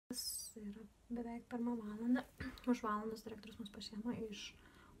yra beveik pirmą valandą. Už valandos direktorius mus pasiema iš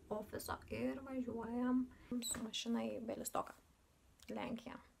ofiso ir važiuojam su mašina į Bialystoką,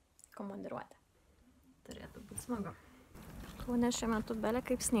 Lenkiją, komandiruotę. Turėtų būti smagu. Kaune šiuo metu belė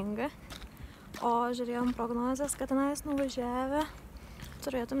kaip sninga, o žiūrėjom prognozes, kad tenais nuvažiavę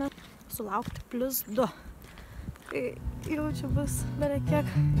turėtume sulaukti +2. Kai jau čia bus belė kiek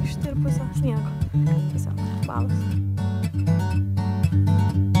ištirpusio sniego. Tiesiog balas.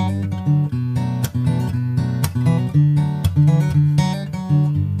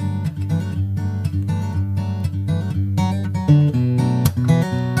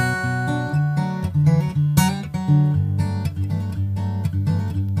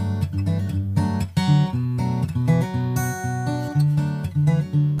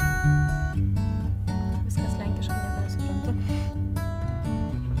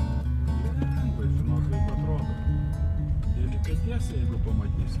 Jeigu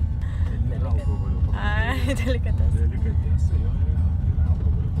pamatysi, nėra alkoholio parduotuvės. Delikatesai. Delikatesai, jo, yra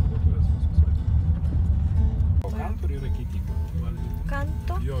alkoholio parduotuvės visus atveju. O kantor yra keitykla.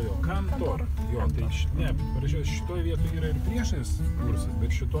 Kanto? Jo, kantor. Jo, tai ne, parašiau, šitoj vietoj yra ir priešais kursas,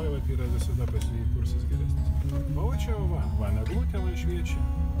 bet šitoj vat yra visada pas jį kursas geresnis. O čia va, neglutė va šviečia,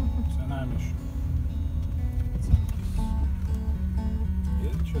 senamiesčio.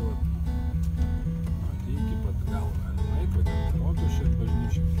 Ir čia va, iki pat galo. O tu šiandien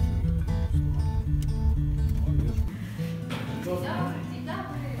bažnyčiai prižiūrėti. O viešbučiai.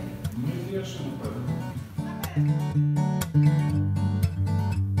 Мы вешаем,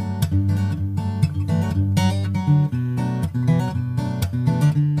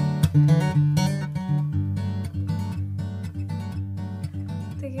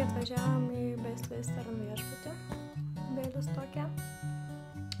 Taigi atvažiavom į Balstogę viešbutį Bialystoke.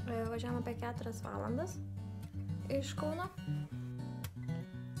 Važiavom apie 4 valandas iš Kauno.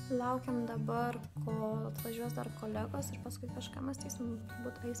 Laukiam dabar, kol atvažiuos dar kolegos ir paskui kažką mąstysim,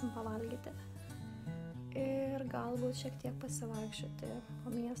 turbūt eisim pavalgyti. Ir galbūt šiek tiek pasivaikščioti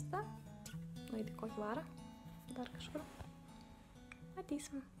po miestą, nueiti kokį varą, dar kažkur.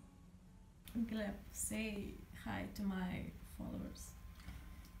 Matysim. Gleb, say hi to my followers.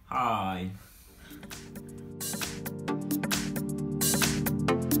 Hi.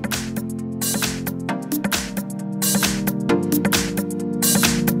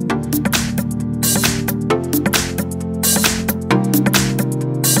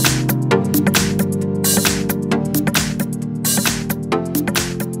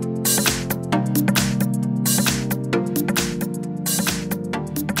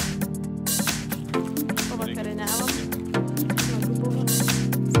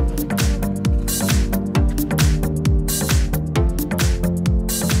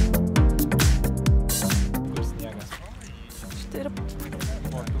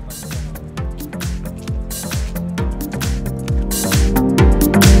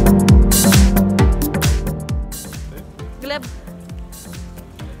 Gleb,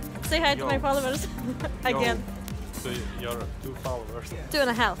 say hi to my followers again. So you're 2 followers.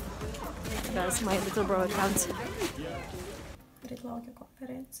 2.5. That's my little bro account. Ryt laukia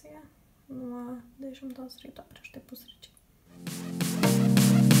konferencija nuo 10 ryto prieš tai pusryčiai.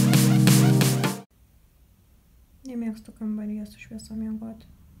 Nemėgstu kambaryje su šviesa miegoti.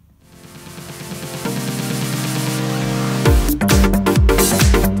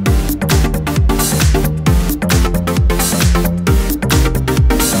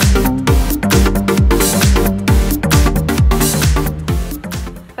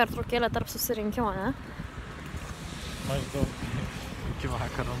 Pertraukėlė tarp susirinkimo, ne? Maždaug iki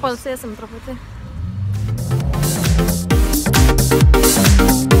vakaro. Pailsėsim truputį.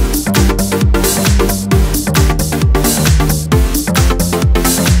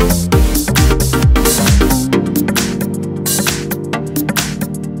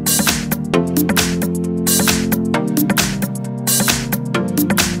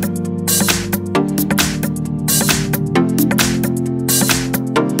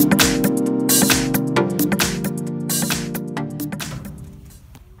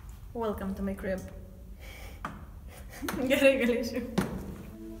 Welcome to my crib. Gerai galėsiu.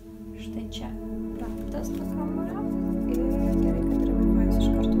 Štai čia raktas to kambario ir gerai, kad yra Wi-Fi iš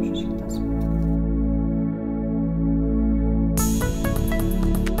karto užrašytas.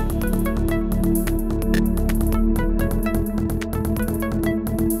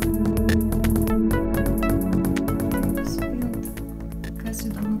 Kas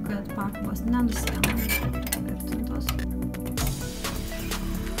įdomu, kad pakabos nenusiema patvirtintos.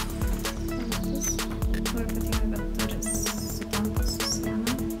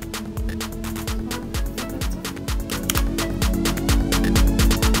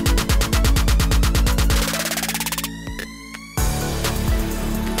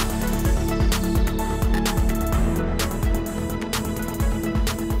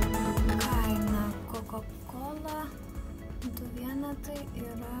 bilietai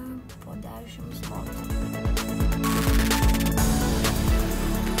yra po 10 zlotų.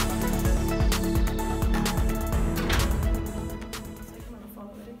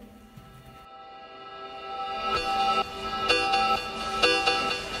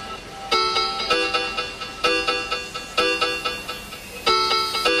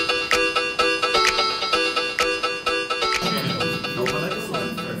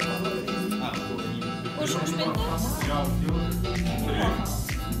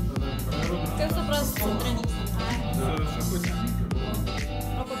 Kaip suprast, centrinis?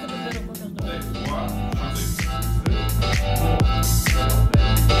 O kokiu pipirų kokios daug?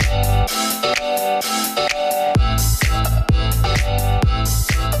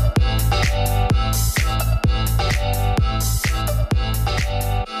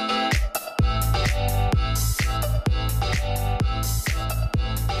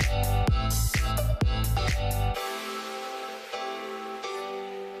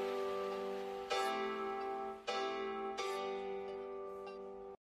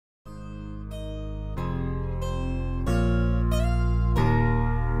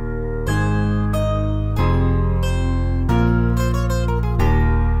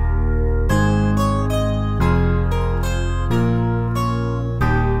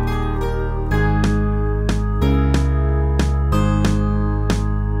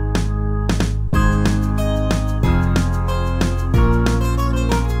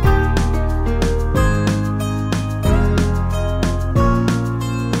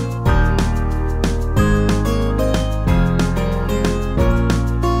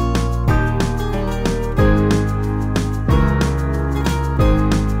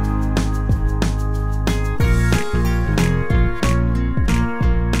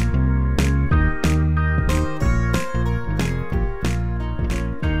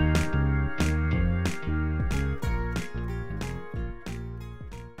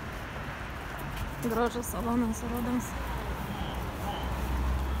 Gražus salonas rodams.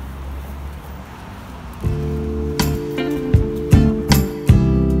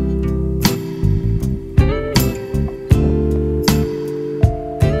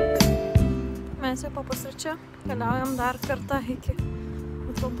 Mes jau po pusryčio keliaujam dar kartą iki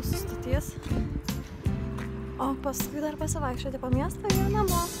autobusų stoties, o paskui dar pasivaikščioti po miestą ir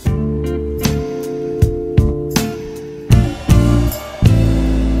namo.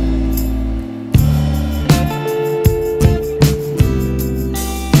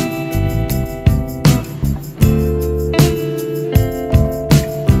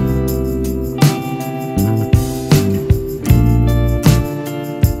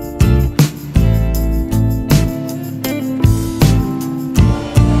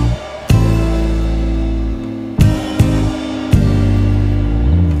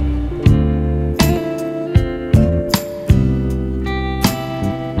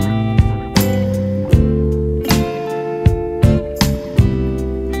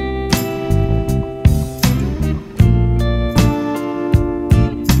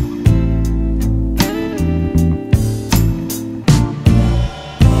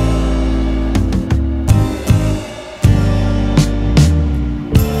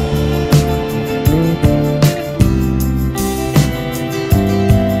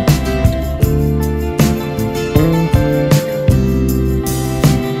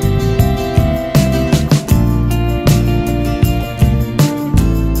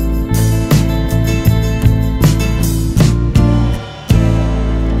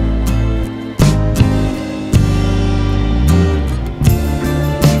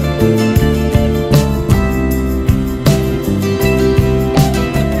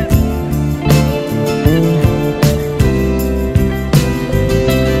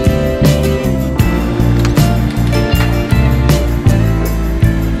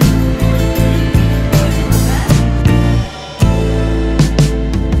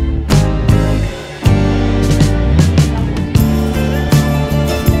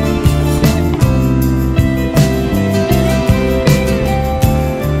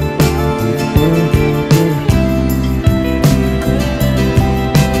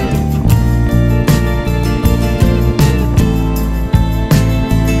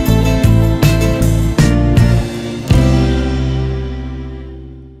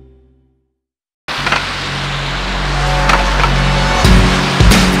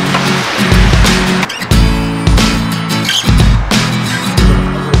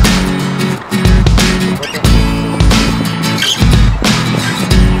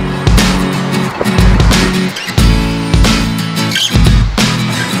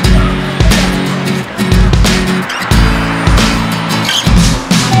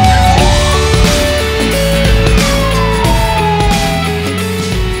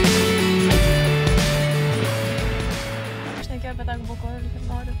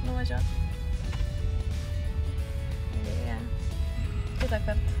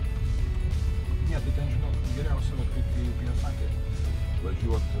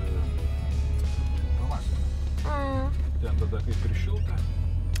 važiuoti pavasarį. Ten tada kaip ir šilta,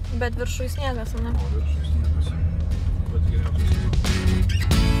 Bet viršui sniegas, ne? o viršui sniegas. Pats geriausias.